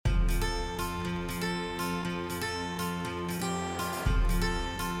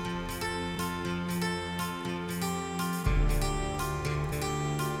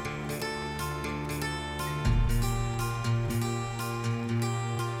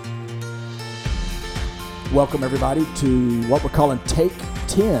Welcome, everybody, to what we're calling Take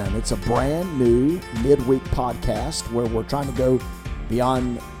 10. It's a brand new midweek podcast where we're trying to go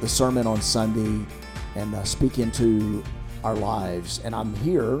beyond the sermon on Sunday and speak into our lives. And I'm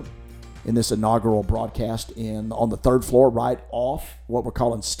here in this inaugural broadcast on the third floor, right off what we're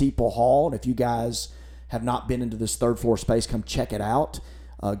calling Steeple Hall. And if you guys have not been into this third floor space, come check it out.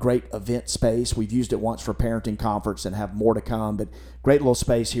 A great event space. We've used it once for parenting conference and have more to come, but great little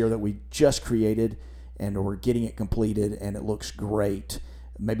space here that we just created, and we're getting it completed, and it looks great.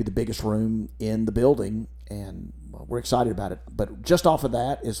 Maybe the biggest room in the building, and we're excited about it. But just off of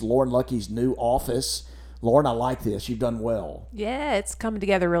that is Lauren Lucky's new office. Lauren, I like this. You've done well. Yeah, it's coming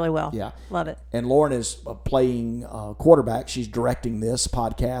together really well. Yeah. Love it. And Lauren is playing quarterback. She's directing this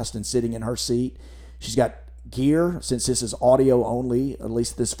podcast and sitting in her seat. She's got gear, since this is audio only, at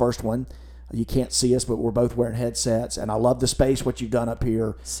least this first one. You can't see us, but we're both wearing headsets, and I love the space, what you've done up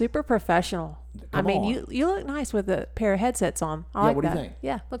here. Super professional. You look nice with a pair of headsets on. I like what that. Do you think?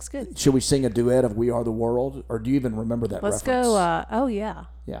 Yeah, looks good. Should we sing a duet of We Are the World, or do you even remember that Let's reference? go. Oh, yeah.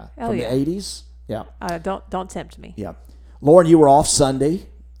 Yeah, from the 80s? Yeah. Don't tempt me. Yeah. Lauren, you were off Sunday.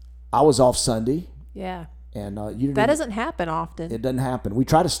 I was off Sunday. Yeah. And you didn't. That doesn't happen often. It doesn't happen. We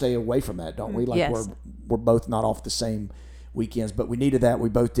try to stay away from that, don't we? Like yes. we're both not off the same weekends, but we needed that. We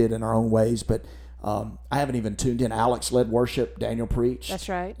both did in our own ways. But I haven't even tuned in. Alex led worship. Daniel preached. That's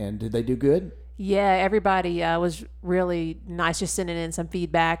right. And did they do good? Yeah, everybody was really nice, just sending in some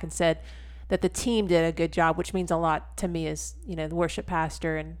feedback and said that the team did a good job, which means a lot to me as, the worship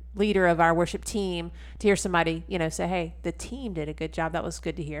pastor and leader of our worship team, to hear somebody, say, hey, the team did a good job. That was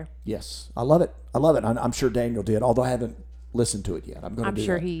good to hear. Yes. I love it. I'm sure Daniel did, although I haven't listened to it yet. I'm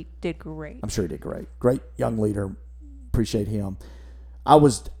sure he did great. I'm sure he did great. Great young leader. Appreciate him.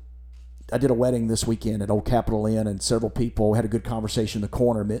 I did a wedding this weekend at Old Capitol Inn, and several people had a good conversation in the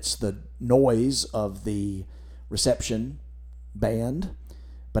corner amidst the noise of the reception band.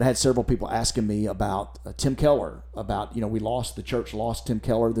 But I had several people asking me about Tim Keller, about, the church lost Tim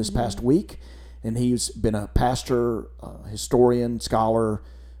Keller this past week, and he's been a pastor, historian, scholar,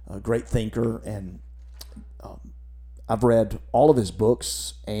 a great thinker, and I've read all of his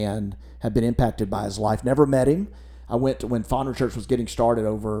books and have been impacted by his life. Never met him. I went to, when Fondren Church was getting started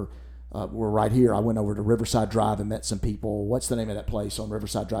we're right here. I went over to Riverside Drive and met some people. What's the name of that place on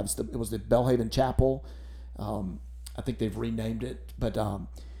Riverside Drive? It was the Belhaven Chapel. I think they've renamed it. But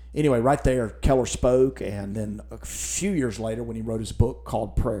anyway, right there, Keller spoke. And then a few years later, when he wrote his book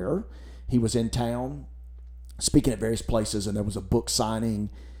called Prayer, he was in town speaking at various places. And there was a book signing,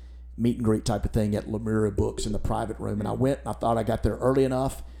 meet and greet type of thing at Lemura Books in the private room. And I went, and I thought I got there early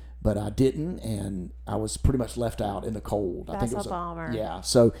enough, but I didn't. And I was pretty much left out in the cold. That's I think it was a bummer. Yeah.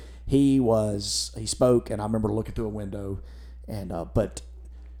 So he spoke, and I remember looking through a window, and but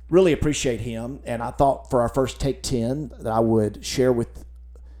really appreciate him. And I thought for our first Take 10 that I would share with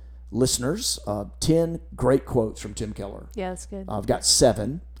listeners 10 great quotes from Tim Keller. Yeah, that's good. I've got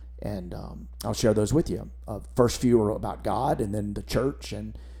 7, and I'll share those with you. First few are about God, and then the church,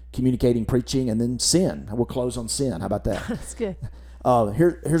 and communicating, preaching, and then sin. We'll close on sin. How about that? That's good.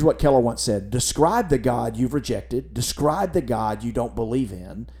 Here's what Keller once said. Describe the God you've rejected. Describe the God you don't believe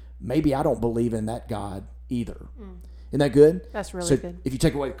in. Maybe I don't believe in that God either. Isn't that good? That's really good. If you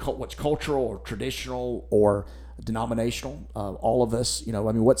take away what's cultural or traditional or denominational, all of us,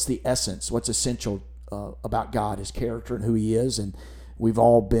 what's the essence? What's essential about God, his character and who he is? And we've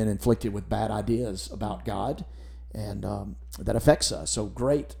all been inflicted with bad ideas about God, and that affects us. So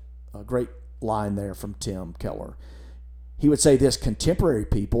great line there from Tim Keller. He would say this: contemporary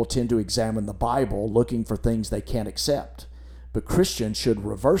people tend to examine the Bible looking for things they can't accept. But Christians should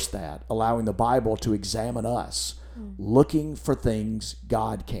reverse that, allowing the Bible to examine us, looking for things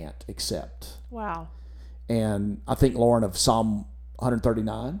God can't accept. Wow. And I think, Lauren, of Psalm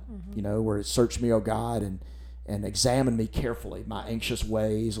 139, where it search me, O God, and examine me carefully, my anxious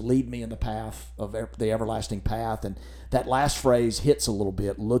ways, lead me in the path of the everlasting path. And that last phrase hits a little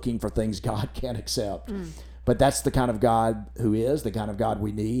bit, looking for things God can't accept. But that's the kind of God who is, the kind of God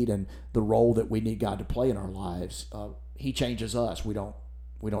we need, and the role that we need God to play in our lives. He changes us. We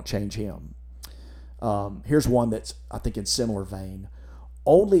don't change him. Here's one that's, I think, in similar vein.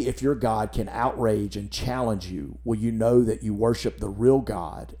 Only if your God can outrage and challenge you will you know that you worship the real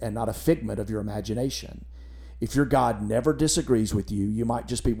God and not a figment of your imagination. If your God never disagrees with you, you might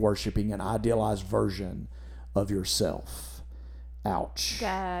just be worshiping an idealized version of yourself. Ouch.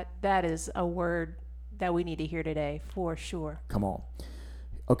 That is a word that we need to hear today, for sure. Come on.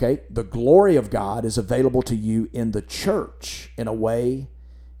 Okay, the glory of God is available to you in the church in a way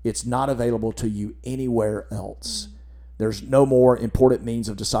it's not available to you anywhere else. There's no more important means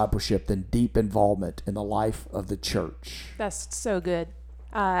of discipleship than deep involvement in the life of the church. That's so good.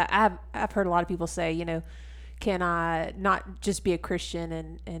 I've heard a lot of people say, can I not just be a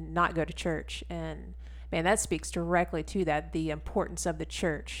Christian and not go to church? And man, that speaks directly to that, the importance of the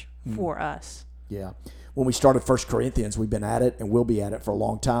church for us. Yeah. When we started 1 Corinthians, we've been at it and we'll be at it for a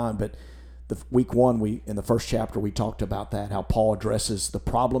long time. But week one, in the first chapter, we talked about that, how Paul addresses the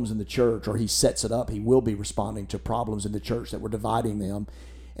problems in the church, or he sets it up. He will be responding to problems in the church that were dividing them.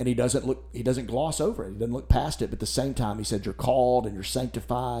 And he doesn't gloss over it. He doesn't look past it. But at the same time, he said, you're called and you're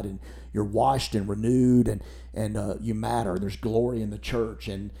sanctified and you're washed and renewed and you matter. There's glory in the church.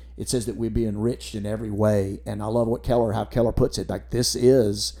 And it says that we be enriched in every way. And I love how Keller puts it. Like, this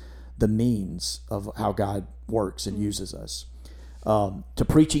is the means of how God works and uses us. To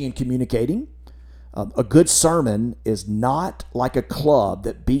preaching and communicating. A good sermon is not like a club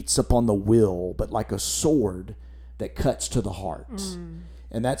that beats upon the will, but like a sword that cuts to the heart.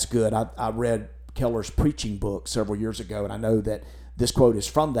 And that's good. I read Keller's preaching book several years ago, and I know that this quote is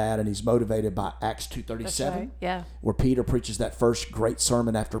from that, and he's motivated by Acts 2:37, right. Yeah. Where Peter preaches that first great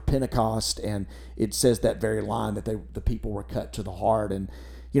sermon after Pentecost, and it says that very line that the people were cut to the heart. And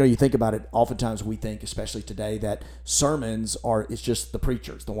you think about it, oftentimes we think, especially today, that sermons it's just the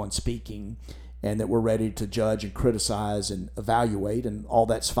preachers, the one speaking, and that we're ready to judge and criticize and evaluate, and all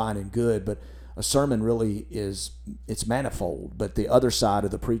that's fine and good. But a sermon really it's manifold. But the other side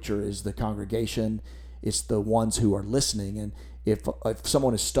of the preacher is the congregation. It's the ones who are listening. And if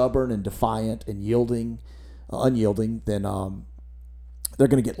someone is stubborn and defiant and unyielding, then they're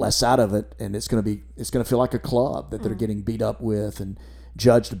going to get less out of it, and it's going to feel like a club that they're getting beat up with and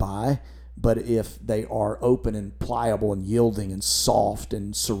judged by. But if they are open and pliable and yielding and soft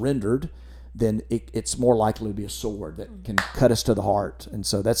and surrendered, then it's more likely to be a sword that can cut us to the heart. And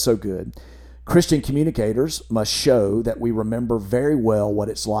so that's so good. Christian communicators must show that we remember very well what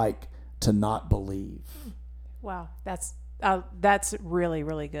it's like to not believe. Wow, that's really,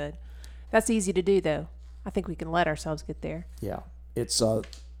 really good. That's easy to do, though. I think we can let ourselves get there. Yeah, it's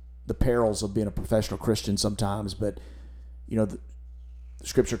the perils of being a professional Christian sometimes, but the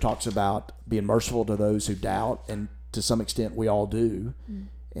Scripture talks about being merciful to those who doubt, and to some extent we all do.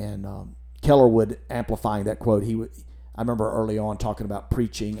 And Keller would, amplifying that quote, I remember early on talking about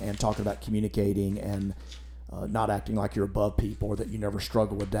preaching and talking about communicating and not acting like you're above people or that you never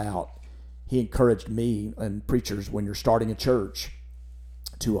struggle with doubt. He encouraged me and preachers, when you're starting a church,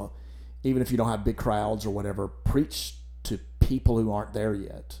 to even if you don't have big crowds or whatever, preach to people who aren't there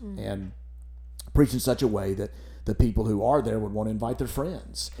yet, and preach in such a way that the people who are there would want to invite their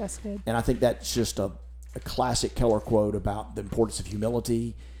friends. That's good. And I think that's just a classic Keller quote about the importance of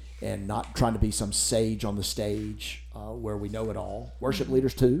humility and not trying to be some sage on the stage where we know it all. Worship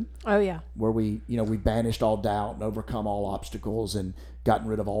leaders too. Oh yeah. Where we banished all doubt and overcome all obstacles and gotten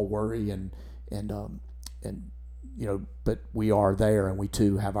rid of all worry and but we are there, and we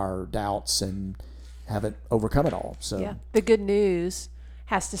too have our doubts and haven't overcome it all. So yeah, the good news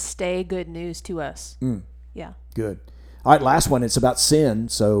has to stay good news to us. Yeah. Good. All right, last one. It's about sin.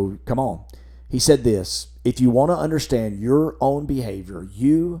 So come on. He said this: if you want to understand your own behavior,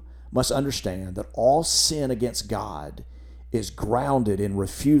 you must understand that all sin against God is grounded in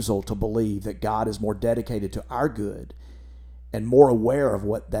refusal to believe that God is more dedicated to our good and more aware of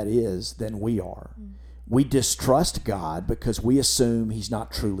what that is than we are. We distrust God because we assume He's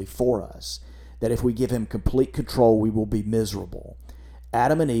not truly for us, that if we give Him complete control, we will be miserable.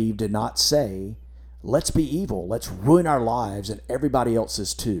 Adam and Eve did not say, let's be evil, let's ruin our lives and everybody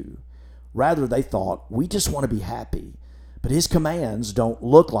else's too. Rather, they thought, we just want to be happy. But His commands don't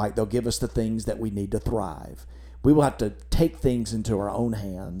look like they'll give us the things that we need to thrive. We will have to take things into our own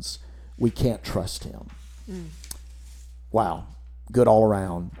hands. We can't trust Him. Wow. Good all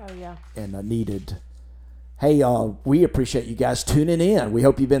around. Oh, yeah. And needed. Hey, we appreciate you guys tuning in. We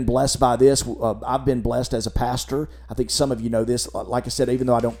hope you've been blessed by this. I've been blessed as a pastor. I think some of you know this. Like I said, even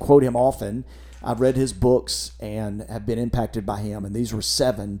though I don't quote him often, I've read his books and have been impacted by him. And these were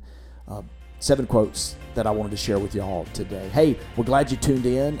seven quotes that I wanted to share with y'all today. Hey, we're glad you tuned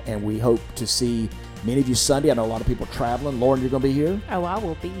in, and we hope to see many of you Sunday. I know a lot of people traveling. Lauren, you're going to be here? Oh, I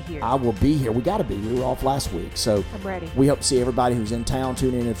will be here. I will be here. We got to be. We were off last week. So I'm ready. We hope to see everybody who's in town.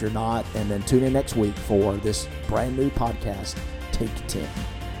 Tune in if you're not, and then tune in next week for this brand new podcast, Take 10.